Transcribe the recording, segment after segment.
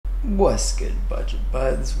What's good, budget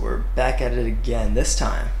buds? We're back at it again. This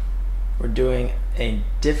time, we're doing a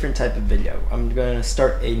different type of video. I'm going to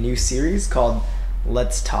start a new series called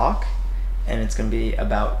Let's Talk, and it's going to be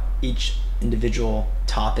about each individual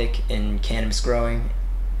topic in cannabis growing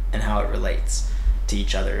and how it relates to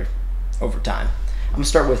each other over time. I'm going to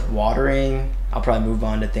start with watering. I'll probably move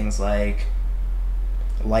on to things like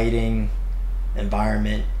lighting,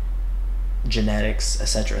 environment, genetics,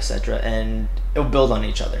 etc., and it'll build on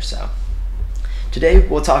each other. So today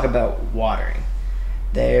we'll talk about watering.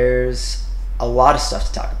 There's a lot of stuff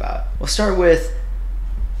to talk about. We'll start with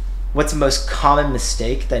what's the most common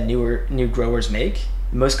mistake that new growers make.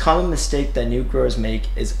 The most common mistake that new growers make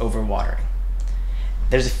is overwatering.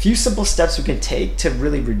 There's a few simple steps we can take to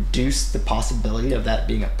really reduce the possibility of that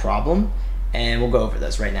being a problem, and we'll go over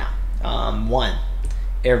those right now. One,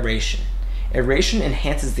 aeration. Aeration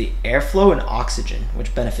enhances the airflow and oxygen,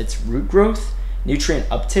 which benefits root growth, nutrient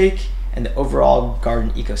uptake, and the overall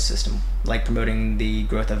garden ecosystem, like promoting the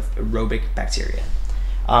growth of aerobic bacteria.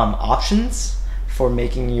 Options for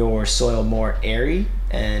making your soil more airy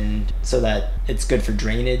and so that it's good for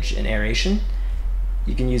drainage and aeration.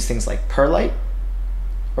 You can use things like perlite,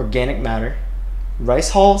 organic matter, rice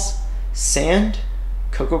hulls, sand,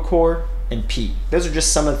 cocoa coir, and peat. Those are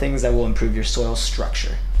just some of the things that will improve your soil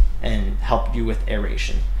structure and help you with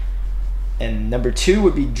aeration. And number two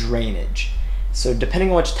would be drainage. So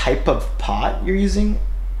depending on which type of pot you're using,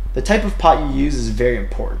 the type of pot you use is very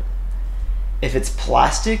important. If it's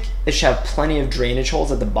plastic, it should have plenty of drainage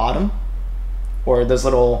holes at the bottom, or those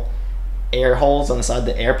little air holes on the side of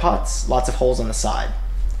the air pots, lots of holes on the side.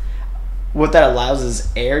 What that allows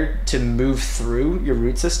is air to move through your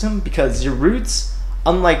root system, because your roots,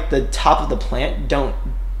 unlike the top of the plant, don't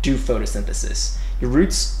do photosynthesis. Your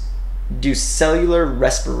roots do cellular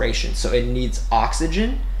respiration, so it needs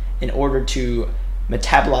oxygen in order to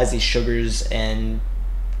metabolize these sugars and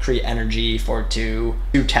create energy for it to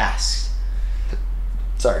do tasks.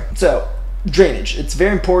 So drainage, it's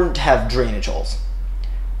very important to have drainage holes.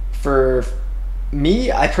 For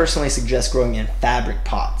me, I personally suggest growing in fabric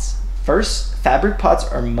pots. First, fabric pots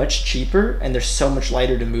are much cheaper and they're so much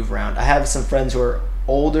lighter to move around. I have some friends who are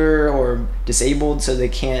older or disabled, so they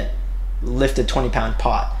can't lift a 20-pound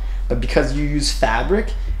pot. But because you use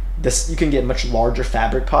fabric, you can get much larger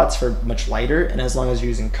fabric pots for much lighter, and as long as you're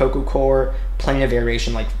using cocoa coir, plenty of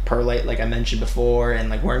aeration like perlite, like I mentioned before, and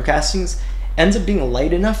like worm castings, ends up being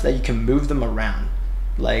light enough that you can move them around.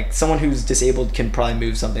 Like someone who's disabled can probably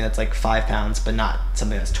move something that's like 5 pounds, but not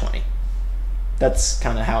something that's 20. That's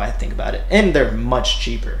kind of how I think about it. And they're much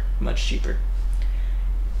cheaper, much cheaper.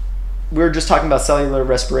 We were just talking about cellular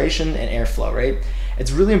respiration and airflow, right?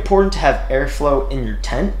 It's really important to have airflow in your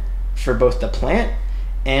tent for both the plant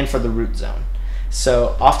and for the root zone.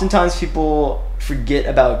 So oftentimes people forget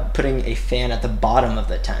about putting a fan at the bottom of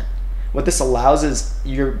the tent. What this allows is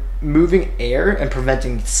you're moving air and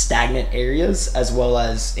preventing stagnant areas, as well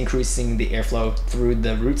as increasing the airflow through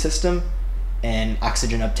the root system and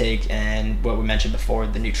oxygen uptake and what we mentioned before,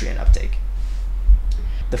 the nutrient uptake.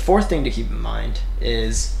 The fourth thing to keep in mind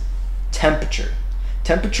is temperature.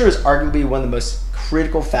 Temperature is arguably one of the most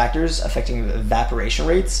critical factors affecting evaporation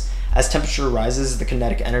rates. As temperature rises, the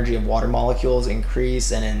kinetic energy of water molecules increase,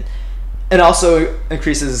 and it also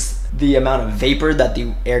increases the amount of vapor that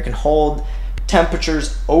the air can hold.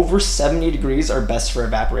 Temperatures over 70 degrees are best for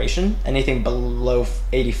evaporation. Anything below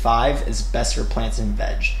 85 is best for plants and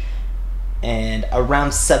veg. And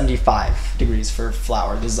around 75 degrees for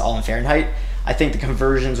flower. This is all in Fahrenheit. I think the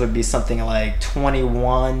conversions would be something like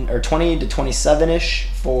 21 or 20 to 27-ish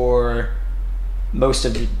for most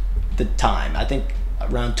of the time. I think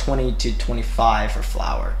around 20 to 25 for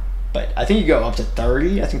flower. But I think you go up to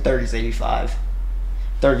 30. I think 30 is 85.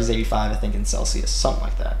 30 is 85, I think, in Celsius. Something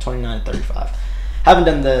like that. 29 to 35. Haven't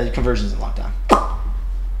done the conversions in a long time.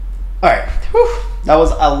 Alright. That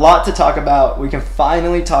was a lot to talk about. We can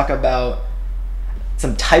finally talk about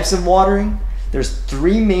some types of watering. There's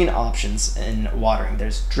 3 main options in watering.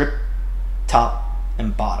 There's drip, top,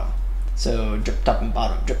 and bottom. So drip, top, and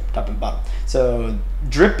bottom. Drip, top, and bottom. So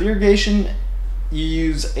drip irrigation, you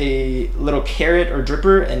use a little carrot or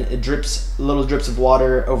dripper, and it drips little drips of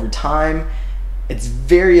water over time. It's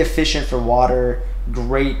very efficient for water,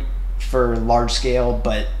 great for large scale,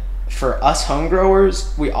 but for us home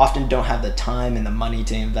growers, we often don't have the time and the money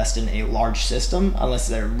to invest in a large system unless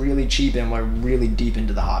they're really cheap and we're really deep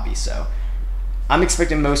into the hobby. So I'm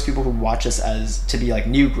expecting most people who watch us to be like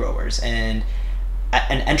new growers, and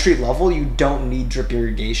at an entry level, you don't need drip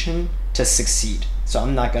irrigation to succeed. So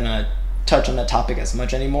I'm not gonna touch on that topic as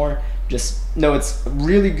much anymore. Just know it's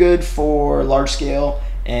really good for large scale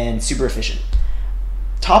and super efficient.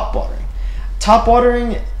 Top watering. Top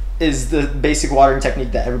watering is the basic watering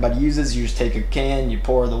technique that everybody uses. You just take a can, you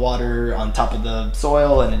pour the water on top of the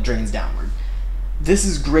soil, and it drains downward. This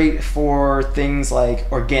is great for things like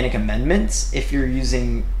organic amendments. If you're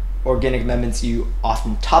using organic amendments, you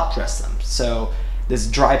often top dress them. So this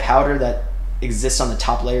dry powder that exists on the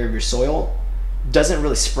top layer of your soil doesn't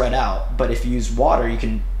really spread out, but if you use water, you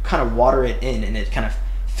can kind of water it in, and it kind of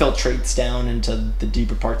filtrates down into the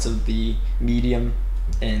deeper parts of the medium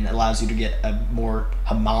and allows you to get a more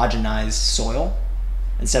homogenized soil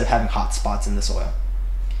instead of having hot spots in the soil.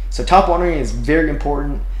 So top watering is very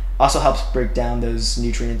important. Also helps break down those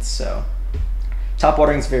nutrients. So top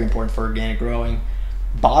watering is very important for organic growing.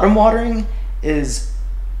 Bottom watering is,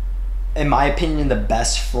 in my opinion, the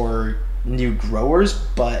best for new growers,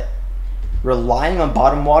 but relying on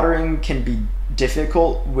bottom watering can be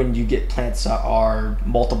difficult when you get plants that are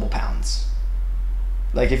multiple pounds.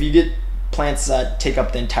 Like if you get plants that take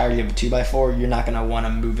up the entirety of a 2x4, you're not going to want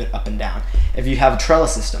to move it up and down. If you have a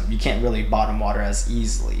trellis system, you can't really bottom water as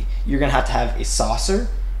easily. You're going to have a saucer,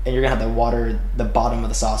 and you're going to have to water the bottom of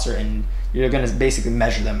the saucer, and you're going to basically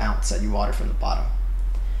measure the amounts that you water from the bottom.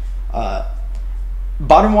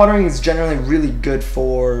 Bottom watering is generally really good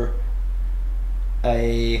for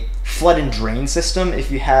a flood and drain system.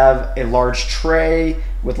 If you have a large tray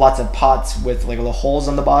with lots of pots with like little holes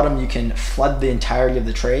on the bottom, you can flood the entirety of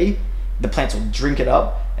the tray. The plants will drink it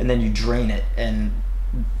up, and then you drain it, and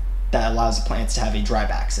that allows the plants to have a dry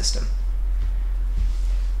back system.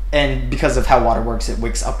 And because of how water works, it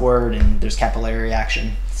wicks upward and there's capillary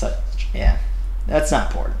action. So yeah, that's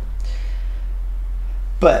not important.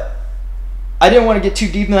 But I didn't want to get too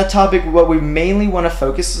deep in that topic. What we mainly want to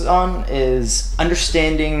focus on is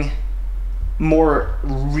understanding more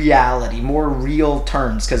reality, more real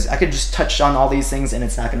terms, because I could just touch on all these things and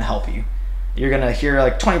it's not going to help you. You're going to hear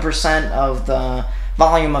like 20% of the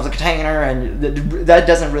volume of the container, and that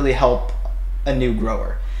doesn't really help a new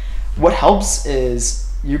grower. What helps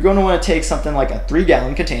is you're going to want to take something like a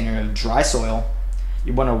 3-gallon container of dry soil.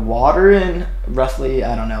 You want to water in roughly,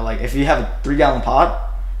 I don't know, like if you have a 3-gallon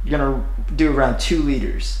pot, you're going to do around 2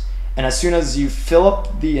 liters. And as soon as you fill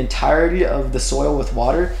up the entirety of the soil with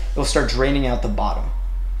water, it'll start draining out the bottom.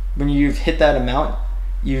 When you've hit that amount,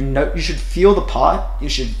 you should feel the pot, you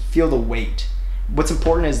should feel the weight. What's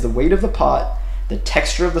important is the weight of the pot, the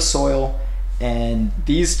texture of the soil, and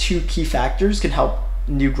these 2 key factors can help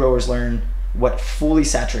new growers learn what fully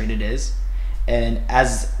saturated is. And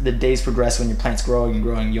as the days progress, when your plant's growing and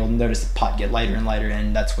growing, you'll notice the pot get lighter and lighter,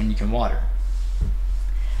 and that's when you can water.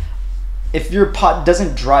 If your pot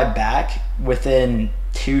doesn't dry back within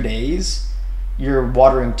 2 days, you're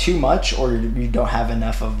watering too much, or you don't have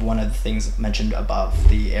enough of one of the things mentioned above,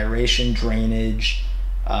 the aeration, drainage,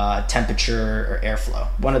 temperature, or airflow.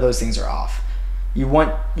 One of those things are off. You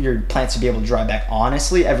want your plants to be able to dry back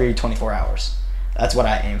honestly every 24 hours. That's what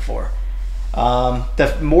I aim for.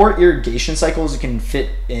 The more irrigation cycles you can fit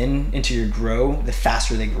into your grow, the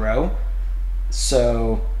faster they grow.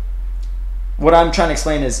 So what I'm trying to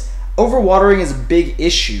explain is overwatering is a big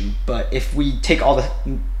issue, but if we take all the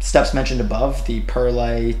steps mentioned above, the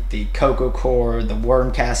perlite, the cocoa core, the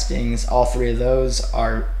worm castings, all 3 of those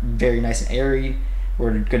are very nice and airy.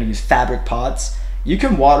 We're going to use fabric pots. You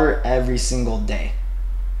can water every single day.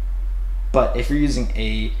 But if you're using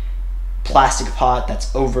a plastic pot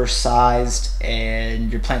that's oversized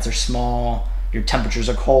and your plants are small, your temperatures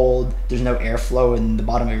are cold, there's no airflow in the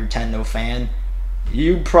bottom of your tent, no fan,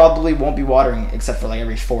 you probably won't be watering except for like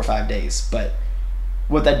every 4 or 5 days. But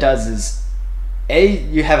what that does is,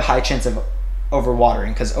 you have a high chance of overwatering,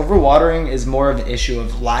 because overwatering is more of an issue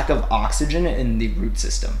of lack of oxygen in the root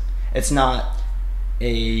system. It's not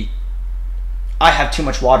I have too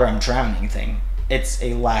much water, I'm drowning thing. It's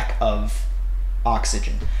a lack of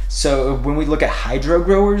oxygen. So when we look at hydro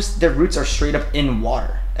growers, their roots are straight up in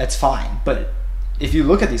water. That's fine. But if you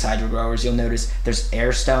look at these hydro growers, you'll notice there's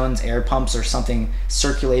air stones, air pumps, or something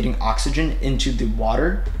circulating oxygen into the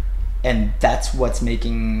water, and that's what's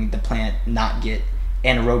making the plant not get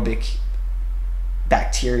anaerobic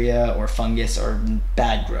bacteria or fungus or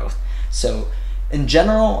bad growth. So in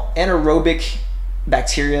general, anaerobic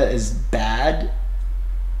bacteria is bad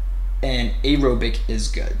and aerobic is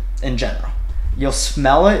good in general. You'll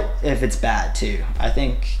smell it if it's bad too. I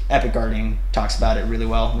think Epic Gardening talks about it really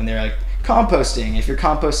well when they're like, composting, if your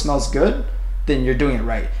compost smells good, then you're doing it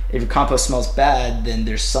right. If your compost smells bad, then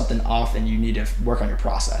there's something off and you need to work on your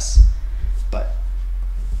process. But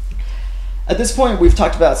at this point, we've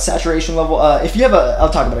talked about saturation level. If you have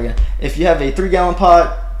I'll talk about it again. If you have a 3-gallon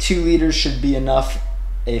pot, 2 liters should be enough.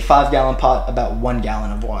 A 5-gallon pot, about 1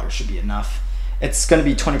 gallon of water should be enough. It's going to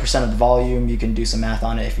be 20% of the volume. You can do some math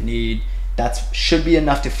on it if you need. That should be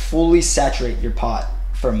enough to fully saturate your pot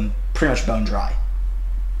from pretty much bone dry.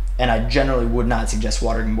 And I generally would not suggest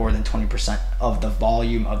watering more than 20% of the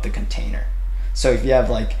volume of the container. So if you have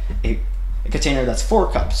like a container that's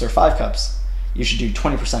 4 cups or 5 cups, you should do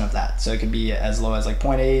 20% of that. So it could be as low as like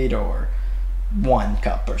 0.8 or 1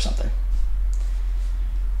 cup or something.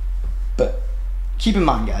 But keep in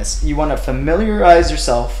mind, guys, you want to familiarize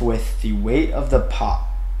yourself with the weight of the pot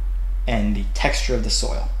and the texture of the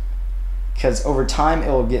soil, because over time it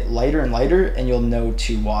will get lighter and lighter, and you'll know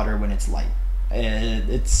to water when it's light.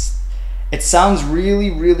 It sounds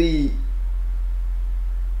really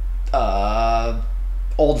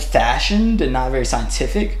old-fashioned and not very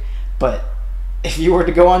scientific, but if you were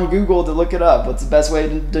to go on Google to look it up, what's the best way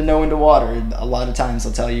to know when to water, a lot of times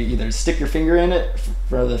they'll tell you either stick your finger in it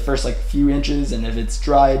for the first like few inches, and if it's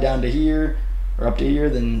dry down to here or up to here,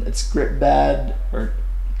 then it's grip bad, or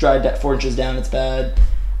dry 4 inches down, it's bad,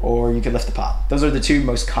 or you can lift the pot. Those are the 2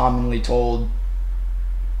 most commonly told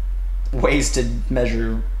ways to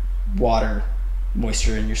measure water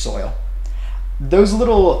moisture in your soil. Those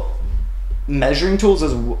little measuring tools,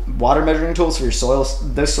 those water measuring tools for your soil,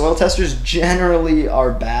 those soil testers generally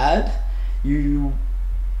are bad.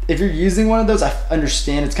 If you're using one of those, I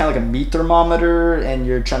understand it's kind of like a meat thermometer and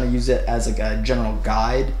you're trying to use it as like a general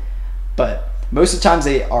guide, but most of the times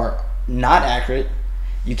they are not accurate.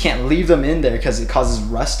 You can't leave them in there because it causes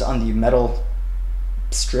rust on the metal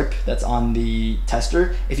strip that's on the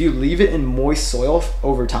tester. If you leave it in moist soil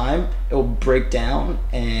over time, it will break down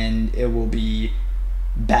and it will be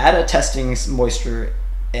bad at testing moisture,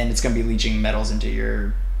 and it's going to be leaching metals into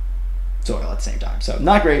your soil at the same time. So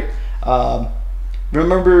not great.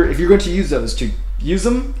 Remember, if you're going to use those, to use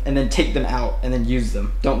them and then take them out and then use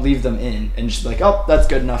them. Don't leave them in and just be like, oh, that's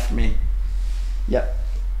good enough for me. Yep.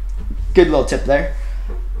 Good little tip there.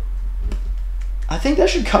 I think that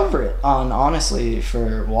should cover it on, honestly,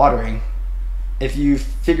 for watering. If you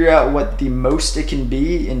figure out what the most it can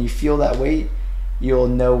be and you feel that weight, you'll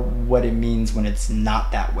know what it means when it's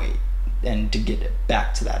not that weight, and to get it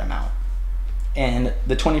back to that amount. And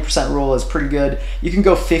the 20% rule is pretty good. You can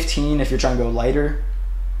go 15 if you're trying to go lighter.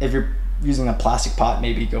 If you're using a plastic pot,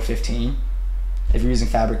 maybe go 15. If you're using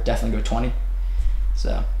fabric, definitely go 20.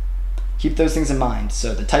 So keep those things in mind.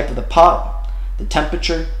 So the type of the pot, the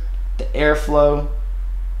temperature, the airflow,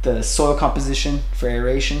 the soil composition for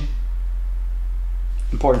aeration,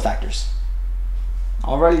 important factors.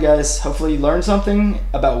 Alrighty guys, hopefully you learned something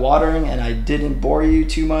about watering and I didn't bore you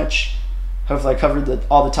too much. Hopefully I covered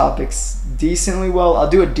all the topics decently well. I'll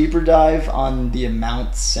do a deeper dive on the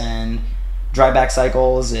amounts and dryback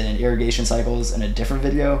cycles and irrigation cycles in a different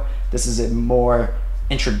video. This is a more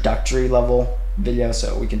introductory level video,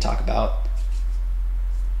 so we can talk about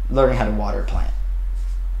learning how to water a plant.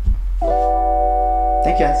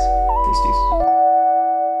 Thank you guys. Peace.